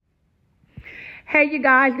Hey, you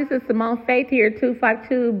guys, this is Simone Faith here,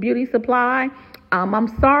 252 Beauty Supply. I'm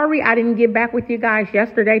sorry I didn't get back with you guys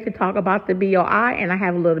yesterday to talk about the BOI, and I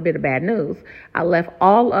have a little bit of bad news. I left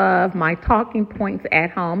all of my talking points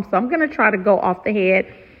at home, so I'm going to try to go off the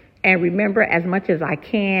head and remember as much as I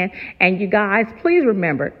can. And you guys, please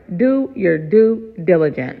remember, do your due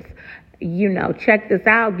diligence. Check this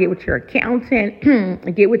out, get with your accountant,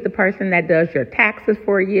 get with the person that does your taxes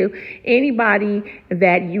for you, anybody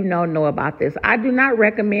that know about this. I do not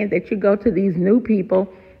recommend that you go to these new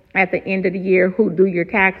people at the end of the year who do your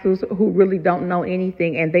taxes, who really don't know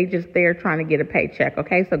anything, and they just there trying to get a paycheck,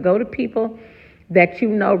 okay? So go to people that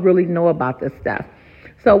really know about this stuff.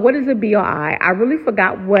 So what is a BOI? I really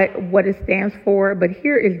forgot what it stands for, but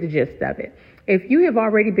here is the gist of it. If you have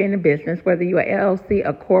already been in business, whether you're an LLC,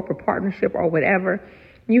 a corporate partnership, or whatever,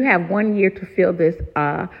 you have 1 year to fill this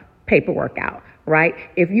paperwork out, right?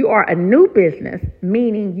 If you are a new business,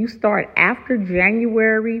 meaning you start after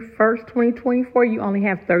January 1st, 2024, you only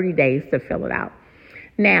have 30 days to fill it out.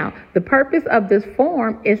 Now, the purpose of this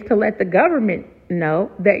form is to let the government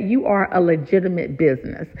know that you are a legitimate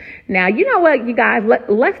business. Now, you know what, you guys,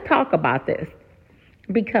 let's talk about this,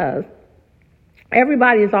 because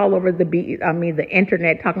everybody is all over the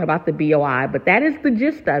internet talking about the BOI, but that is the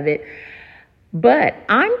gist of it. But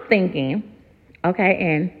I'm thinking, okay,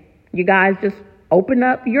 and you guys just open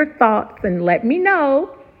up your thoughts and let me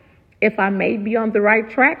know if I may be on the right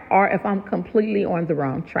track or if I'm completely on the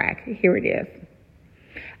wrong track. Here it is.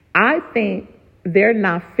 I think they're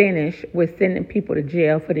not finished with sending people to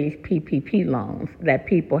jail for these PPP loans that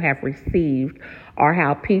people have received, or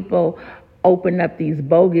how people open up these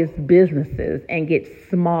bogus businesses and get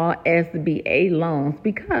small SBA loans.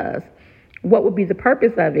 Because what would be the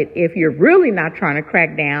purpose of it if you're really not trying to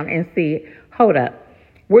crack down and see, hold up,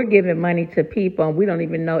 we're giving money to people and we don't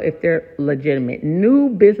even know if they're legitimate. New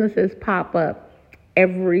businesses pop up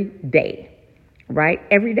every day, right?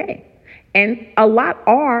 Every day. And a lot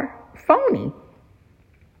are phony.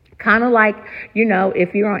 Kind of like,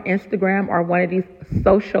 if you're on Instagram or one of these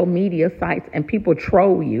social media sites and people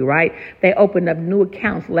troll you, right? They open up new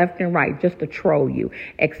accounts left and right just to troll you,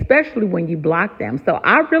 especially when you block them. So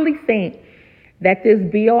I really think that this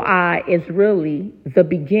BOI is really the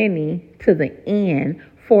beginning to the end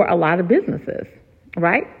for a lot of businesses,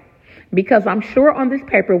 right? Because I'm sure on this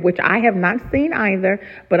paper, which I have not seen either,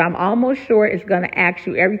 but I'm almost sure it's going to ask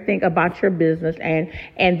you everything about your business.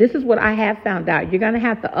 And this is what I have found out. You're going to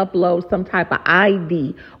have to upload some type of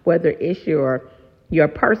ID, whether it's your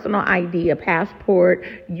personal ID, a passport,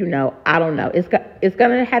 I don't know. It's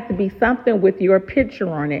going to have to be something with your picture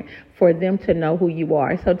on it for them to know who you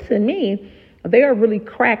are. So to me, they are really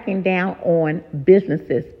cracking down on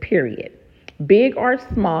businesses, period. Big or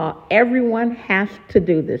small, everyone has to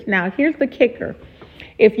do this. Now, here's the kicker.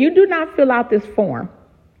 If you do not fill out this form,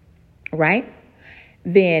 right,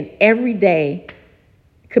 then every day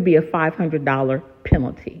could be a $500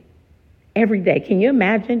 penalty. Every day. Can you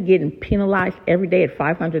imagine getting penalized every day at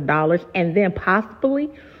 $500 and then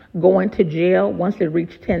possibly going to jail once it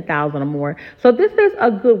reaches $10,000 or more? So this is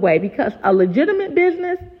a good way, because a legitimate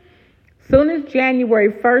business, soon as January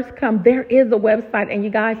 1st comes, there is a website. And you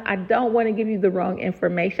guys, I don't want to give you the wrong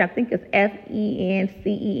information. I think it's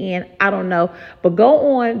FENCEN. I don't know. But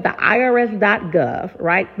go on the IRS.gov,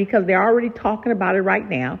 right? Because they're already talking about it right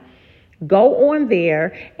now. Go on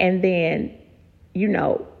there and then,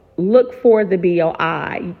 look for the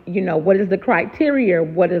BOI. What is the criteria?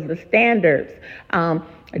 What is the standards?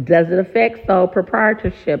 Does it affect sole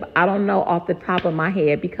proprietorship? I don't know off the top of my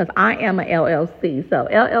head, because I am a LLC. So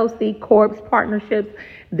LLC, corps, partnerships,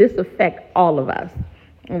 this affects all of us,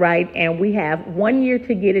 right? And we have 1 year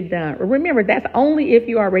to get it done. Remember, that's only if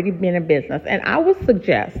you already been in business. And I would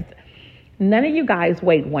suggest none of you guys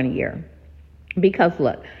wait 1 year, because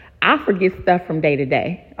look, I forget stuff from day to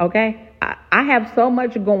day, okay? I have so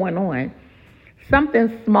much going on.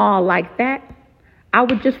 Something small like that, I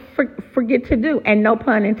would just forget to do. And no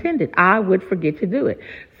pun intended, I would forget to do it.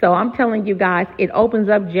 So I'm telling you guys, it opens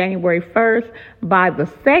up January 1st. By the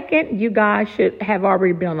 2nd, you guys should have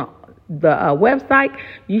already been on the website.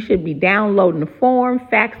 You should be downloading the form,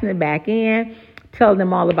 faxing it back in, telling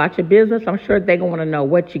them all about your business. I'm sure they're going to want to know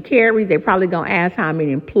what you carry. They're probably going to ask how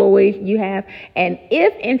many employees you have. And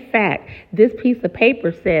if, in fact, this piece of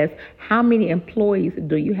paper says how many employees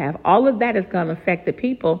do you have, all of that is going to affect the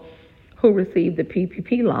people who received the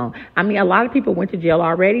PPP loan. I mean, a lot of people went to jail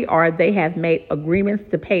already, or they have made agreements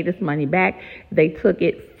to pay this money back. They took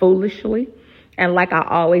it foolishly. And like I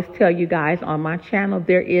always tell you guys on my channel,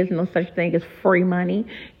 there is no such thing as free money.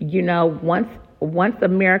 Once once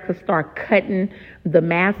America start cutting the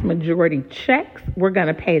mass majority checks, we're going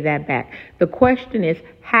to pay that back. The question is,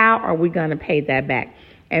 how are we going to pay that back?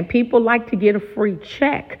 And people like to get a free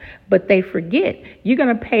check, but they forget you're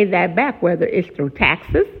going to pay that back, whether it's through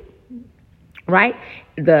taxes, right?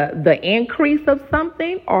 The increase of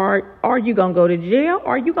something, or are you going to go to jail,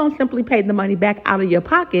 or are you going to simply pay the money back out of your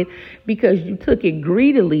pocket because you took it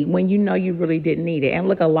greedily when you know you really didn't need it. And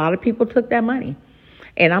look, a lot of people took that money.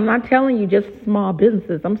 And I'm not telling you just small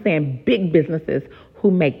businesses. I'm saying big businesses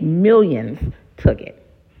who make millions took it.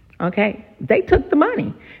 Okay? They took the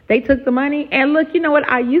money. They took the money. And look, you know what?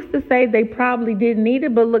 I used to say they probably didn't need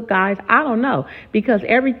it. But look, guys, I don't know. Because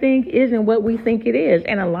everything isn't what we think it is.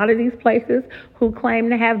 And a lot of these places who claim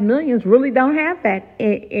to have millions really don't have that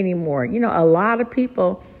anymore. You know, a lot of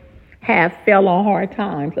people have fell on hard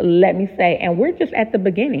times, let me say. And we're just at the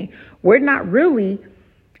beginning. We're not really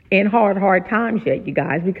in hard times yet, you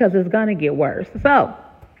guys, because it's going to get worse. So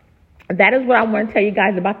that is what I want to tell you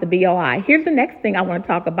guys about the BOI. Here's the next thing I want to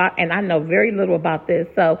talk about, and I know very little about this.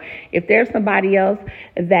 So if there's somebody else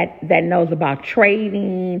that knows about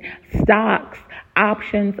trading, stocks,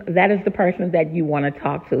 options, that is the person that you want to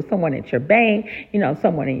talk to. Someone at your bank, you know,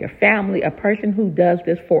 someone in your family, a person who does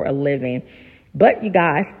this for a living. But you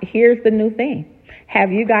guys, here's the new thing.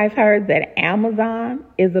 Have you guys heard that Amazon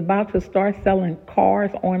is about to start selling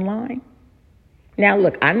cars online? Now,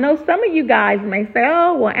 look, I know some of you guys may say,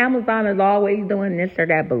 oh, well, Amazon is always doing this or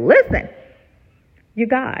that. But listen, you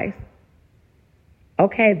guys,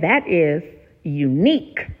 okay, that is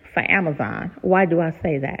unique for Amazon. Why do I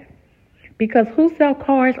say that? Because who sell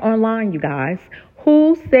cars online, you guys?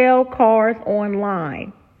 Who sell cars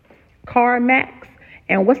online? CarMax.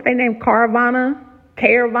 And what's their name? Caravana,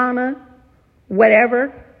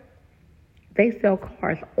 whatever. They sell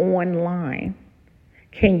cars online.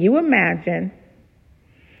 Can you imagine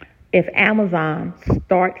if Amazon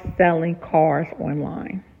starts selling cars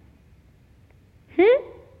online?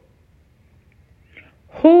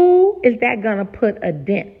 Who is that going to put a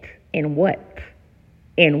dent in what?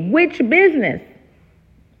 In which business?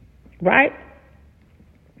 Right?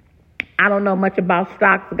 I don't know much about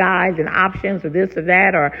stocks, guys, and options or this or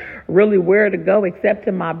that, or really where to go except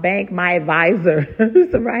to my bank, my advisor,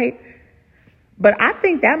 right? But I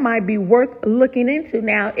think that might be worth looking into.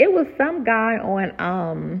 Now, it was some guy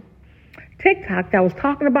on TikTok that was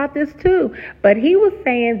talking about this too, but he was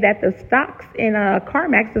saying that the stocks in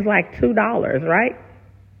CarMax is like $2, right?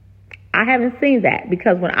 I haven't seen that,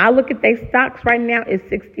 because when I look at their stocks right now, it's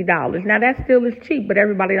 $60. Now that still is cheap, but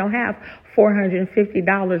everybody don't have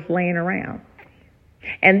 $450 laying around.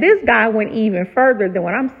 And this guy went even further than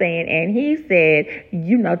what I'm saying, and he said,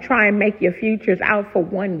 you know, try and make your futures out for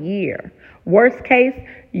 1 year. Worst case,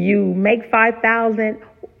 you make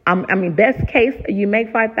 $5,000. Best case, you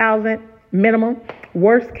make $5,000 minimum.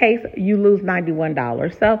 Worst case, you lose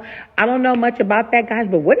 $91. So I don't know much about that, guys,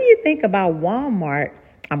 but what do you think about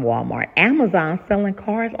Amazon selling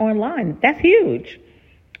cars online? That's huge.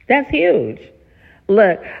 That's huge.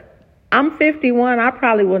 Look, I'm 51. I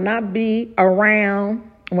probably will not be around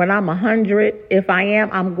when I'm 100. If I am,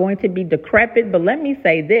 I'm going to be decrepit. But let me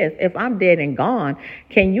say this. If I'm dead and gone,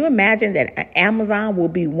 can you imagine that Amazon will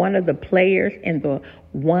be one of the players in the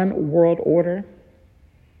one world order?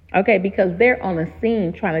 Okay, because they're on the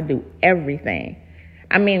scene trying to do everything.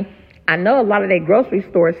 I mean, I know a lot of their grocery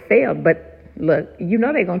stores failed, but look, you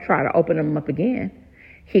know they're going to try to open them up again.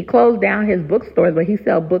 He closed down his bookstores, but he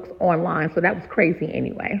sells books online, so that was crazy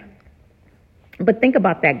anyway. But think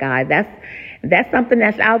about that, guy. That's something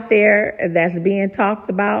that's out there that's being talked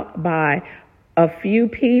about by a few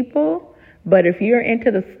people. But if you're into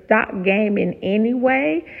the stock game in any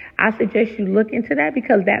way, I suggest you look into that,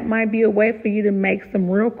 because that might be a way for you to make some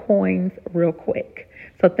real coins real quick.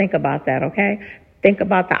 So think about that, okay? Think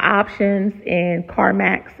about the options in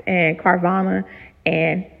CarMax and Carvana,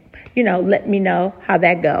 and, you know, let me know how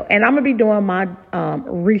that go. And I'm going to be doing my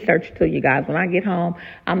research too, you guys. When I get home,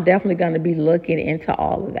 I'm definitely going to be looking into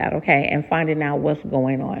all of that, okay, and finding out what's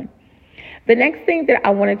going on. The next thing that I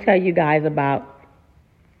want to tell you guys about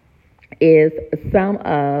is some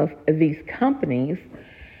of these companies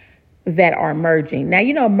that are merging. Now,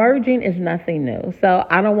 you know, merging is nothing new. So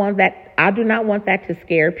I do not want that to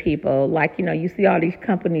scare people. Like, you know, you see all these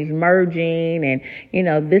companies merging, and, you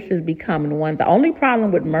know, this is becoming one. The only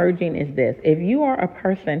problem with merging is this. If you are a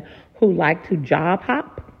person who like to job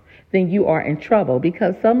hop, then you are in trouble,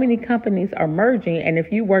 because so many companies are merging. And if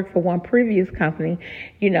you work for one previous company,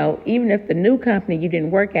 even if the new company you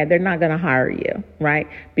didn't work at, they're not going to hire you, right?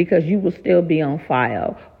 Because you will still be on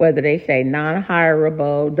file, whether they say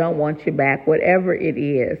non-hireable, don't want you back, whatever it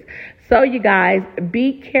is. So you guys,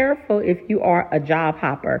 be careful if you are a job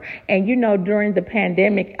hopper. And during the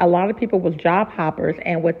pandemic, a lot of people was job hoppers,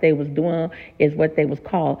 and what they was doing is what they was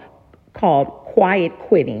called quiet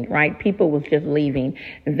quitting, right? People was just leaving.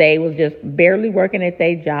 They was just barely working at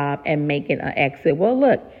their job and making an exit. Well,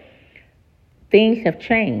 look, things have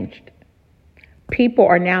changed. People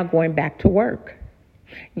are now going back to work.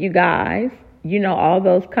 You guys, all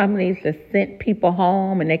those companies that sent people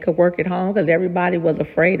home and they could work at home because everybody was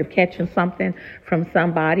afraid of catching something from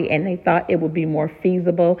somebody, and they thought it would be more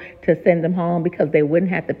feasible to send them home because they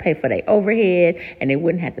wouldn't have to pay for their overhead and they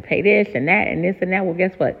wouldn't have to pay this and that and this and that. Well,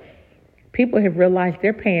 guess what? People have realized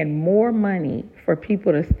they're paying more money for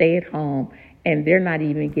people to stay at home, and they're not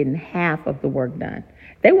even getting half of the work done.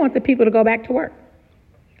 They want the people to go back to work.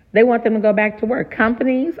 They want them to go back to work.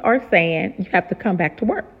 Companies are saying you have to come back to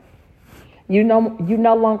work. You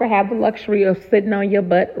no longer have the luxury of sitting on your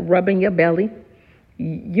butt, rubbing your belly.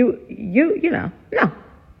 No,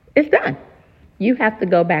 it's done. You have to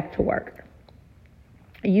go back to work.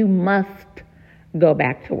 You must go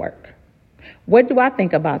back to work. What do I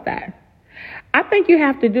think about that? I think you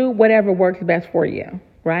have to do whatever works best for you,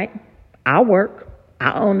 right? I work.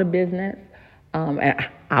 I own a business. And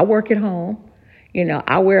I work at home.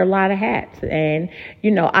 I wear a lot of hats. And,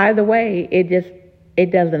 either way,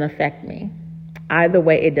 it doesn't affect me. Either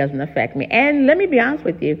way, it doesn't affect me. And let me be honest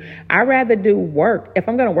with you. I'd rather do work. If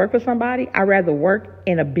I'm going to work for somebody, I'd rather work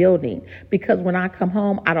in a building, because when I come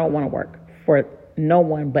home, I don't want to work for no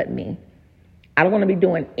one but me. I don't want to be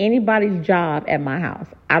doing anybody's job at my house.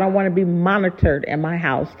 I don't want to be monitored at my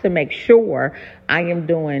house to make sure I am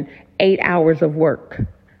doing 8 hours of work.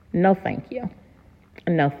 No, thank you.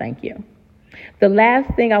 No, thank you. The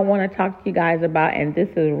last thing I want to talk to you guys about, and this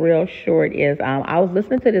is real short, is I was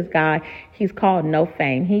listening to this guy. He's called No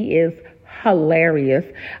Fame. He is hilarious.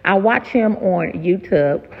 I watch him on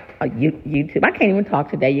YouTube. YouTube. I can't even talk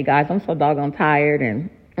today, you guys. I'm so doggone tired. And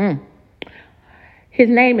his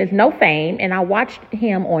name is No Fame, and I watched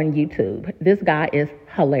him on YouTube. This guy is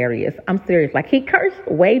hilarious. I'm serious. Like, he cursed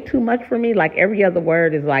way too much for me. Like, every other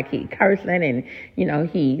word is like he cursing, and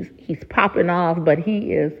he's popping off, but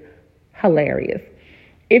he is hilarious.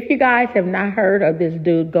 If you guys have not heard of this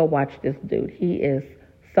dude, go watch this dude. He is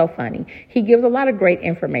so funny. He gives a lot of great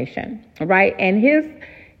information, right? And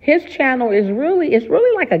his channel is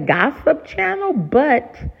really like a gossip channel,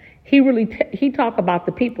 but he talk about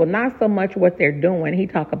the people, not so much what they're doing. He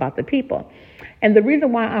talk about the people. And the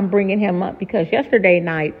reason why I'm bringing him up, because yesterday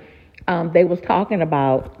night they was talking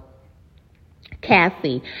about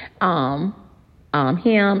Cassie, him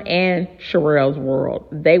and Sherelle's World.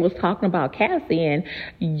 They was talking about Cassie, and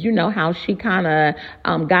how she kind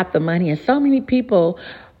of got the money, and so many people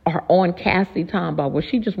are on Cassie talking about, well,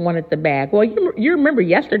 she just wanted the bag. Well, you remember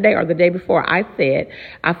yesterday or the day before, I said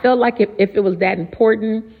I felt like if it was that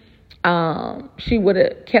important, she would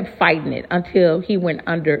have kept fighting it until he went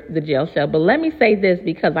under the jail cell. But let me say this,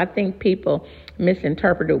 because I think people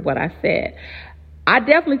misinterpreted what I said. I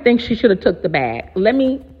definitely think she should have took the bag. Let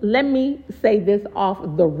me say this off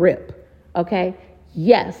the rip, okay?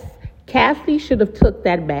 Yes, Cassie should have took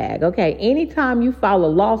that bag, okay? Anytime you file a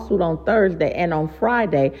lawsuit on Thursday and on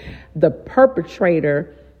Friday, the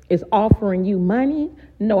perpetrator is offering you money,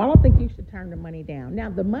 no, I don't think you should turn the money down. Now,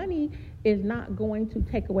 the money is not going to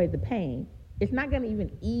take away the pain. It's not going to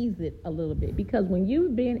even ease it a little bit, because when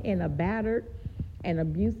you've been in a battered and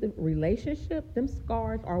abusive relationship, them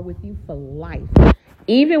scars are with you for life.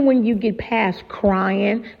 Even when you get past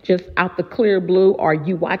crying just out the clear blue, or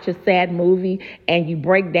you watch a sad movie and you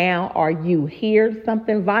break down, or you hear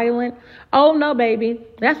something violent, oh no, baby,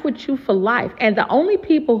 that's with you for life. And the only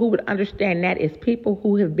people who would understand that is people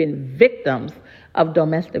who have been victims of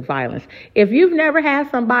domestic violence. If you've never had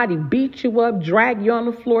somebody beat you up, drag you on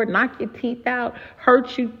the floor, knock your teeth out,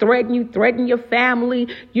 hurt you, threaten your family,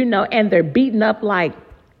 and they're beating up like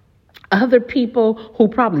other people who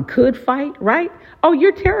probably could fight, right? Oh,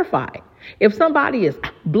 you're terrified. If somebody is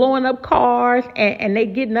blowing up cars and they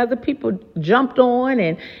getting other people jumped on,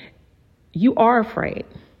 and you are afraid.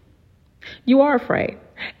 You are afraid.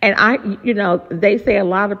 And they say a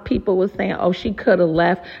lot of people were saying, oh, she could have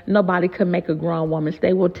left. Nobody could make a grown woman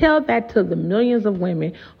stay. Well, tell that to the millions of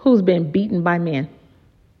women who's been beaten by men.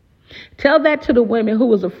 Tell that to the women who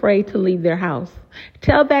was afraid to leave their house.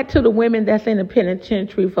 Tell that to the women that's in the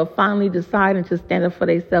penitentiary for finally deciding to stand up for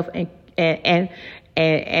themselves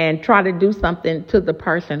and try to do something to the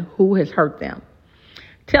person who has hurt them.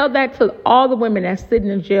 Tell that to all the women that's sitting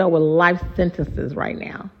in jail with life sentences right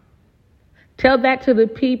now. Tell that to the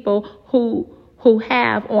people who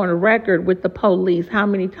have on record with the police how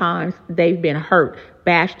many times they've been hurt,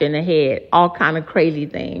 bashed in the head, all kind of crazy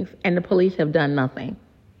things, and the police have done nothing.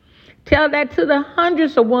 Tell that to the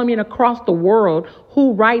hundreds of women across the world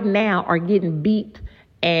who right now are getting beat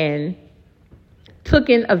and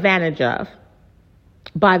taken advantage of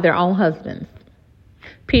by their own husbands,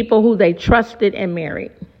 people who they trusted and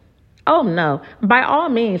married. Oh, no. By all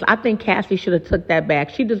means, I think Cassie should have took that back.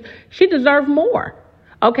 She deserved more.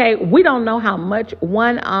 Okay, we don't know how much.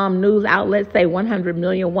 One news outlet say 100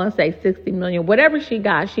 million, one say 60 million. Whatever she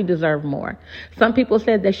got, she deserved more. Some people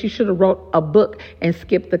said that she should have wrote a book and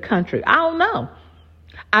skipped the country. I don't know.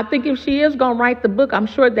 I think if she is going to write the book, I'm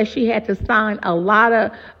sure that she had to sign a lot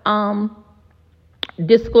of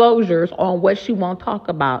disclosures on what she won't talk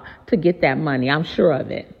about to get that money. I'm sure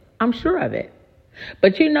of it. I'm sure of it.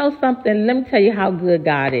 But you know something? Let me tell you how good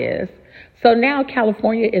God is. So now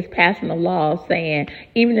California is passing a law saying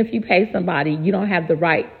even if you pay somebody, you don't have the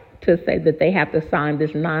right to say that they have to sign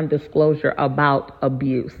this non-disclosure about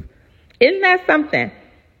abuse. Isn't that something?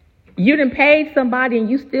 You done paid somebody and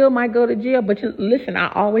you still might go to jail. But listen,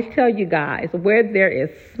 I always tell you guys, where there is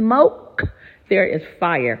smoke, there is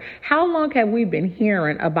fire. How long have we been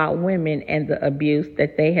hearing about women and the abuse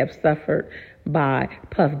that they have suffered by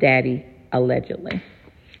Puff Daddy, allegedly?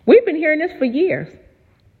 We've been hearing this for years.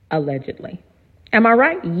 Allegedly. Am I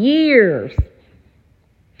right? Years.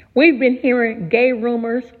 We've been hearing gay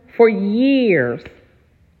rumors for years.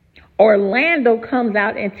 Orlando comes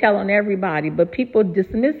out and telling everybody, but people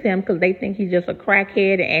dismiss him because they think he's just a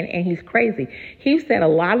crackhead and he's crazy. He said a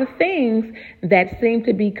lot of things that seem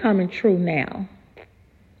to be coming true now.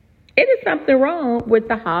 It is something wrong with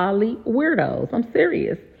the Holly weirdos. I'm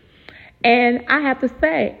serious. And I have to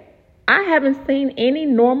say, I haven't seen any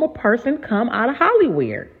normal person come out of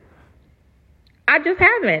Hollywood. I just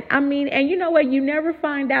haven't. I mean, and you know what? You never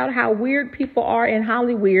find out how weird people are in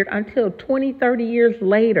Hollywood until 20, 30 years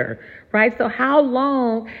later, right? So how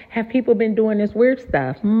long have people been doing this weird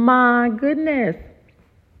stuff? My goodness.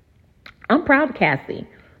 I'm proud of Cassie,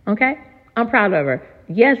 okay? I'm proud of her.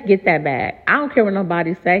 Yes, get that bag. I don't care what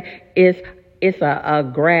nobody say. It's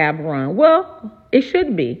a grab run. Well, it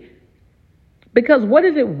should be. Because what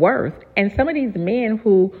is it worth? And some of these men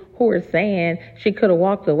who are saying she could have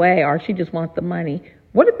walked away or she just wants the money.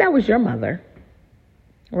 What if that was your mother?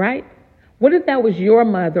 Right? What if that was your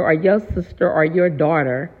mother or your sister or your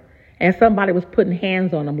daughter and somebody was putting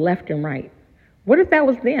hands on them left and right? What if that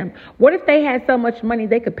was them? What if they had so much money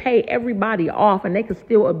they could pay everybody off and they could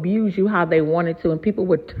still abuse you how they wanted to and people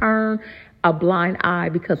would turn a blind eye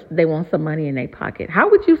because they want some money in their pocket? How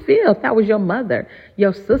would you feel if that was your mother,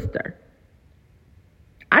 your sister?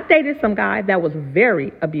 I dated some guy that was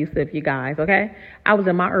very abusive, you guys, okay? I was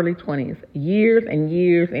in my early 20s, years and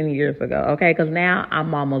years and years ago, okay? Because now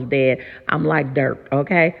I'm almost dead. I'm like dirt,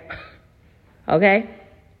 okay? Okay?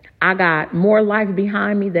 I got more life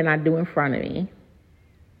behind me than I do in front of me.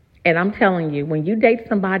 And I'm telling you, when you date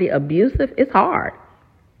somebody abusive, it's hard.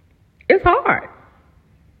 It's hard.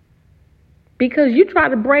 Because you try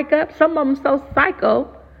to break up, some of them so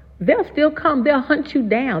psycho, they'll still come. They'll hunt you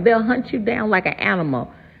down. They'll hunt you down like an animal.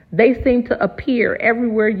 They seem to appear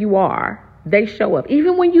everywhere you are. They show up.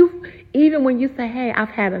 Even when you say, hey, I've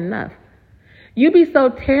had enough. You be so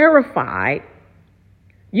terrified.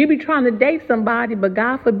 You be trying to date somebody, but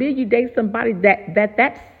God forbid you date somebody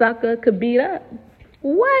that sucker could beat up.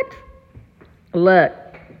 What? Look,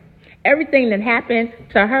 everything that happened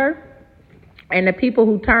to her and the people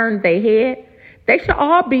who turned their head, they should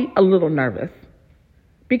all be a little nervous.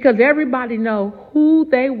 Because everybody know who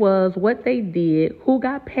they was, what they did, who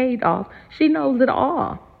got paid off. She knows it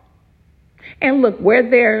all. And look, where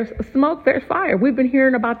there's smoke, there's fire. We've been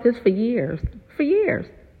hearing about this for years. For years.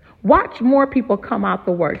 Watch more people come out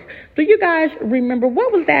the work. Do you guys remember,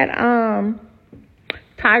 what was that?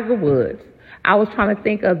 Tiger Woods. I was trying to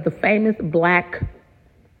think of the famous black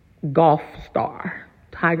golf star,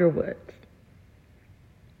 Tiger Woods.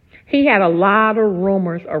 He had a lot of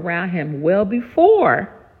rumors around him well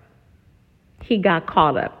before he got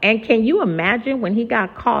caught up. And can you imagine when he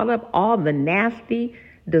got caught up, all the nasty,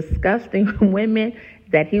 disgusting women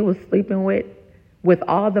that he was sleeping with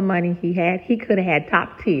all the money he had? He could have had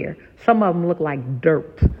top tier. Some of them look like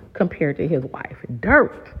dirt compared to his wife.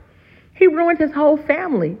 Dirt. He ruined his whole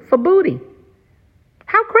family for booty.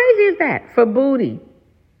 How crazy is that? For booty.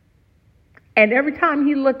 And every time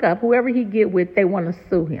he look up, whoever he get with, they want to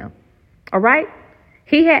sue him. All right?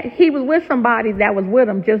 He was with somebody that was with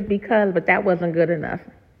him just because, but that wasn't good enough.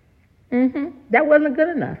 That wasn't good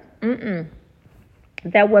enough.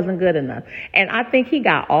 That wasn't good enough. And I think he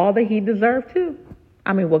got all that he deserved too.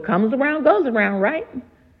 I mean, what comes around goes around, right?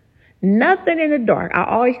 Nothing in the dark. I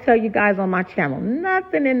always tell you guys on my channel,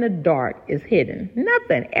 nothing in the dark is hidden.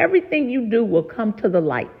 Nothing. Everything you do will come to the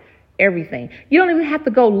light. Everything. You don't even have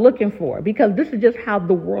to go looking for it, because this is just how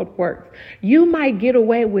the world works. You might get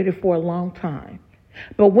away with it for a long time,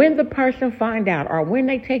 but when the person find out, or when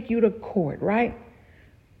they take you to court, right?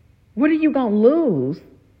 What are you going to lose?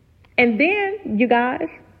 And then, you guys,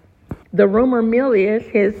 the rumor mill is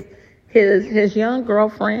his young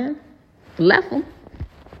girlfriend left him.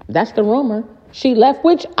 That's the rumor. She left,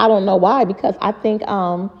 which I don't know why, because I think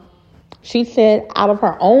she said out of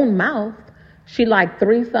her own mouth she liked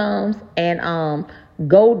threesomes and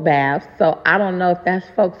gold baths. So I don't know if that's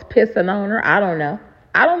folks pissing on her. I don't know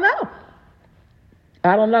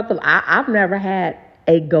because I've never had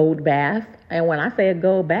a gold bath. And when I say a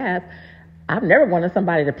gold bath, I've never wanted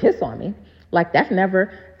somebody to piss on me. Like that's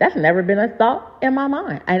never been a thought in my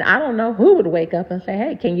mind. And I don't know who would wake up and say,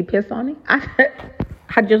 hey, can you piss on me?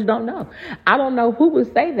 I just don't know. I don't know who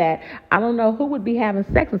would say that. I don't know who would be having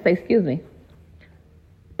sex and say, excuse me,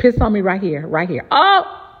 piss on me right here.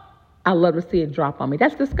 Oh, I love to see it drop on me.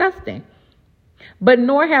 That's disgusting. But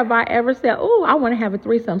nor have I ever said, oh, I want to have a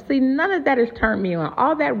threesome. See, none of that has turned me on.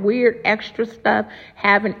 All that weird extra stuff,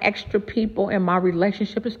 having extra people in my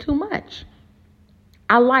relationship is too much.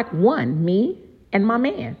 I like one, me and my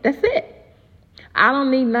man. That's it. I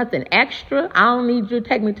don't need nothing extra. I don't need you to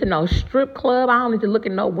take me to no strip club. I don't need to look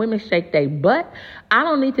at no women shake their butt. I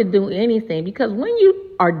don't need to do anything, because when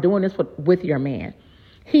you are doing this with your man,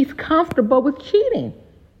 he's comfortable with cheating.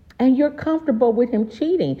 And you're comfortable with him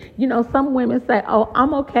cheating. You know, some women say, oh,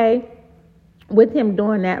 I'm okay with him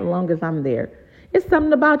doing that as long as I'm there. It's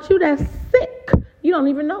something about you that's sick. You don't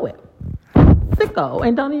even know it. Sicko,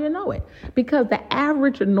 and don't even know it. Because the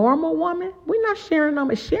average normal woman, we're not sharing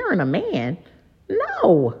a man.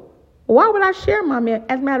 No. Why would I share my man?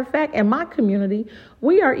 As a matter of fact, in my community,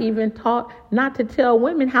 we are even taught not to tell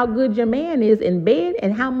women how good your man is in bed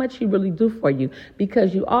and how much he really do for you,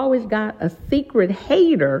 because you always got a secret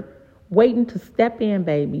hater waiting to step in,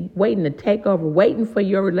 baby, waiting to take over, waiting for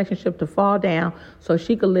your relationship to fall down so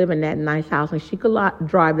she could live in that nice house and she could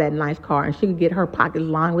drive that nice car and she could get her pockets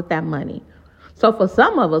lined with that money. So for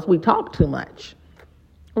some of us, we talk too much,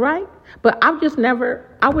 right? But I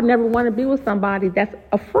would never want to be with somebody that's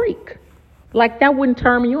a freak. Like, that wouldn't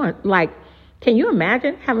turn me on. Like, can you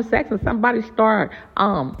imagine having sex and somebody start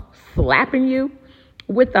slapping you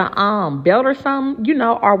with a belt or something, you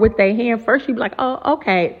know, or with their hand first? You'd be like, oh,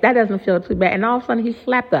 okay, that doesn't feel too bad. And all of a sudden he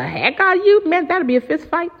slapped the heck out of you. Man, that'd be a fist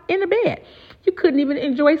fight in the bed. You couldn't even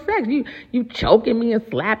enjoy sex. You choking me and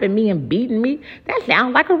slapping me and beating me. That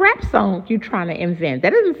sounds like a rap song you trying to invent.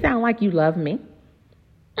 That doesn't sound like you love me.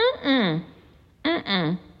 And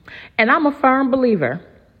I'm a firm believer.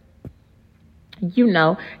 You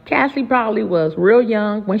know, Cassie probably was real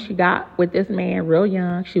young when she got with this man, real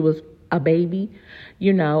young. She was a baby.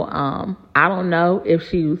 You know, I don't know if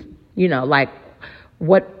she's, you know, like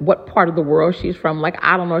what part of the world she's from. Like,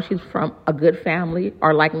 I don't know if she's from a good family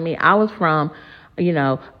or like me. I was from, you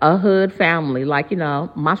know, a hood family. Like, you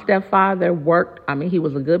know, my stepfather worked. I mean, he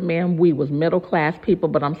was a good man. We was middle class people,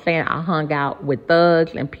 but I'm saying I hung out with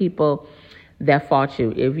thugs and people that fought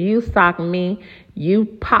you. If you sock me, you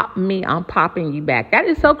pop me, I'm popping you back. That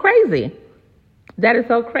is so crazy. That is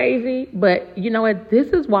so crazy. But you know what? This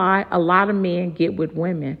is why a lot of men get with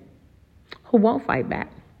women who won't fight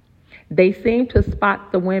back. They seem to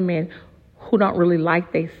spot the women who don't really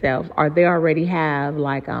like themselves, or they already have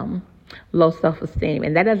like low self-esteem.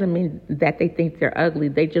 And that doesn't mean that they think they're ugly.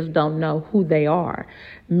 They just don't know who they are.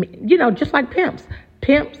 You know, just like pimps.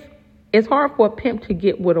 It's hard for a pimp to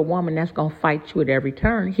get with a woman that's going to fight you at every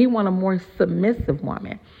turn. He want a more submissive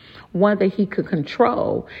woman, one that he could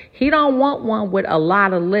control. He don't want one with a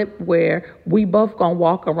lot of lip where we both going to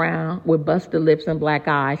walk around with busted lips and black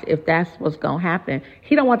eyes if that's what's going to happen.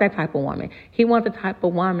 He don't want that type of woman. He wants the type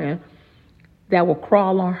of woman that will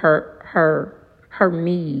crawl on her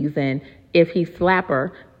knees, and if he slap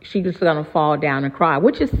her, she just going to fall down and cry,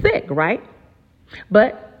 which is sick, right?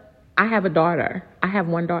 But I have a daughter. I have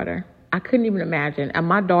one daughter. I couldn't even imagine. And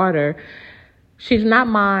my daughter, she's not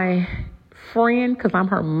my friend because I'm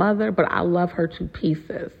her mother, but I love her to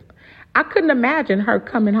pieces. I couldn't imagine her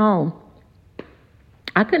coming home.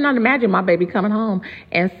 I could not imagine my baby coming home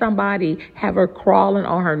and somebody have her crawling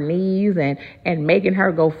on her knees and making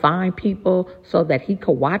her go find people so that he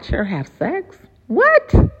could watch her have sex.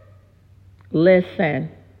 What?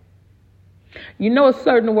 Listen, You know,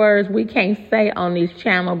 certain words we can't say on these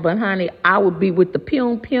channels, but honey, I would be with the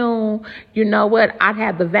pium. You know what? I'd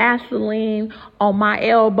have the Vaseline on my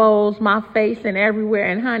elbows, my face, and everywhere.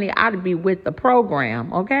 And honey, I'd be with the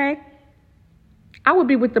program, okay? I would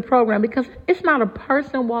be with the program because it's not a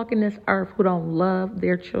person walking this earth who don't love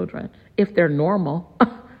their children if they're normal.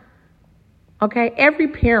 Okay? Every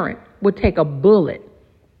parent would take a bullet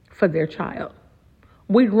for their child.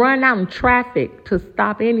 We'd run out in traffic to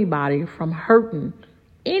stop anybody from hurting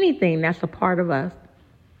anything that's a part of us.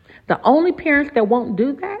 The only parents that won't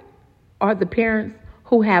do that are the parents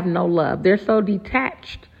who have no love. They're so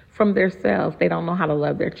detached from themselves, they don't know how to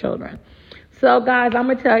love their children. So, guys, I'm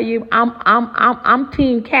gonna tell you, I'm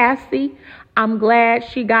Team Cassie. I'm glad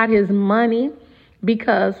she got his money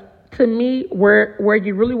because, to me, where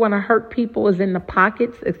you really want to hurt people is in the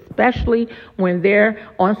pockets, especially when they're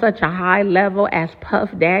on such a high level as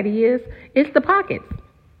Puff Daddy is. It's the pockets.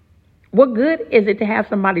 What good is it to have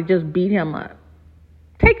somebody just beat him up?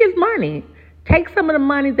 Take his money. Take some of the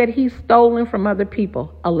money that he's stolen from other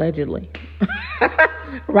people, allegedly.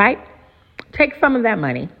 Right? Take some of that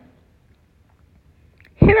money.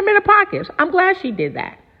 Hit him in the pockets. I'm glad she did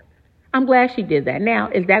that. Now,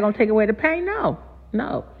 is that going to take away the pain?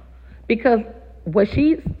 No. Because what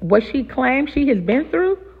she claims she has been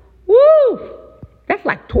through, woo, that's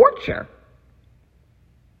like torture.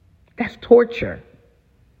 That's torture.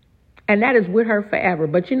 And that is with her forever.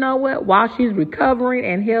 But you know what? While she's recovering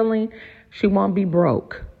and healing, she won't be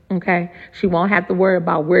broke, okay? She won't have to worry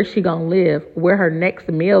about where she's going to live, where her next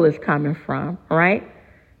meal is coming from, right?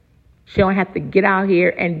 She don't have to get out here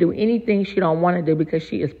and do anything she don't want to do because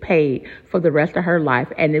she is paid for the rest of her life.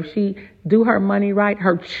 And if she do her money right,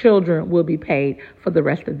 her children will be paid for the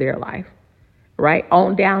rest of their life, right?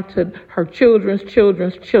 On down to her children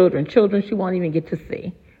she won't even get to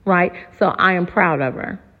see, right? So I am proud of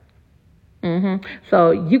her.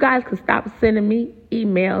 So you guys can stop sending me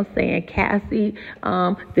emails saying, Cassie,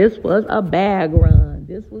 this was a bag run.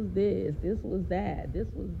 This was this. This was that. This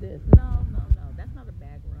was this. No. That's not a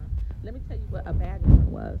bag run. Let me tell you what a bag run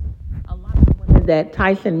was. A lot of women that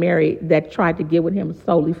Tyson married that tried to get with him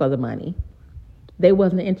solely for the money. They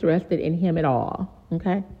wasn't interested in him at all.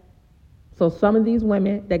 Okay? So some of these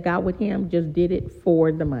women that got with him just did it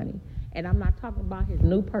for the money. And I'm not talking about his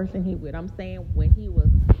new person he with. I'm saying when he was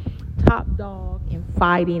top dog in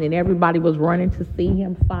fighting and everybody was running to see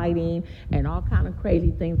him fighting and all kind of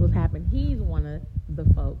crazy things was happening. He's one of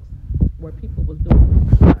the folks where people was doing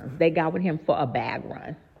this. They got with him for a bag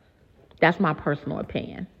run. That's my personal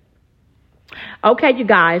opinion. Okay, you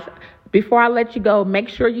guys, before I let you go, make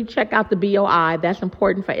sure you check out the BOI. That's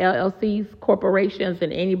important for LLCs, corporations,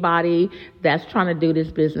 and anybody that's trying to do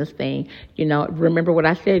this business thing. You know, remember what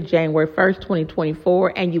I said, January 1st,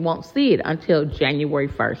 2024, and you won't see it until January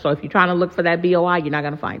 1st. So if you're trying to look for that BOI, you're not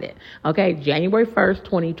going to find it. Okay, January 1st,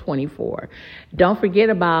 2024. Don't forget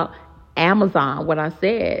about Amazon. What I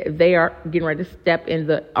said, they are getting ready to step in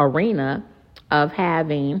the arena of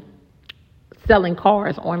selling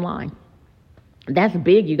cars online. That's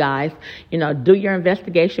big, you guys. You know, do your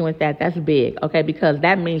investigation with that. That's big, okay? Because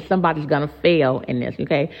that means somebody's going to fail in this,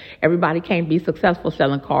 okay? Everybody can't be successful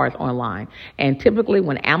selling cars online. And typically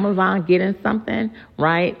when Amazon get in something,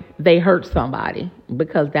 right, they hurt somebody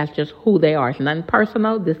because that's just who they are. It's nothing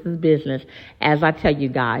personal. This is business, as I tell you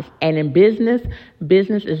guys. And in business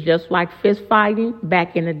is just like fist fighting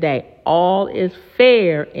back in the day. All is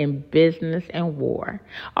fair in business and war.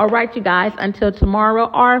 All right, you guys, until tomorrow,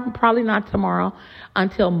 or probably not tomorrow,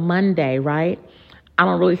 until Monday, right? I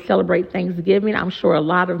don't really celebrate Thanksgiving. I'm sure a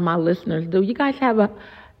lot of my listeners do. You guys have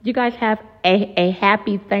a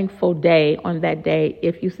happy, thankful day on that day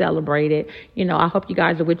if you celebrate it. You know, I hope you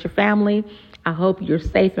guys are with your family. I hope you're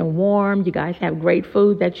safe and warm. You guys have great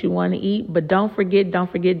food that you want to eat. But don't forget.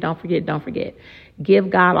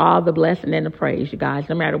 Give God all the blessing and the praise, you guys.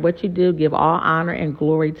 No matter what you do, give all honor and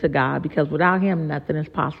glory to God because without him, nothing is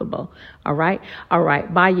possible. All right?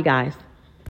 Bye, you guys.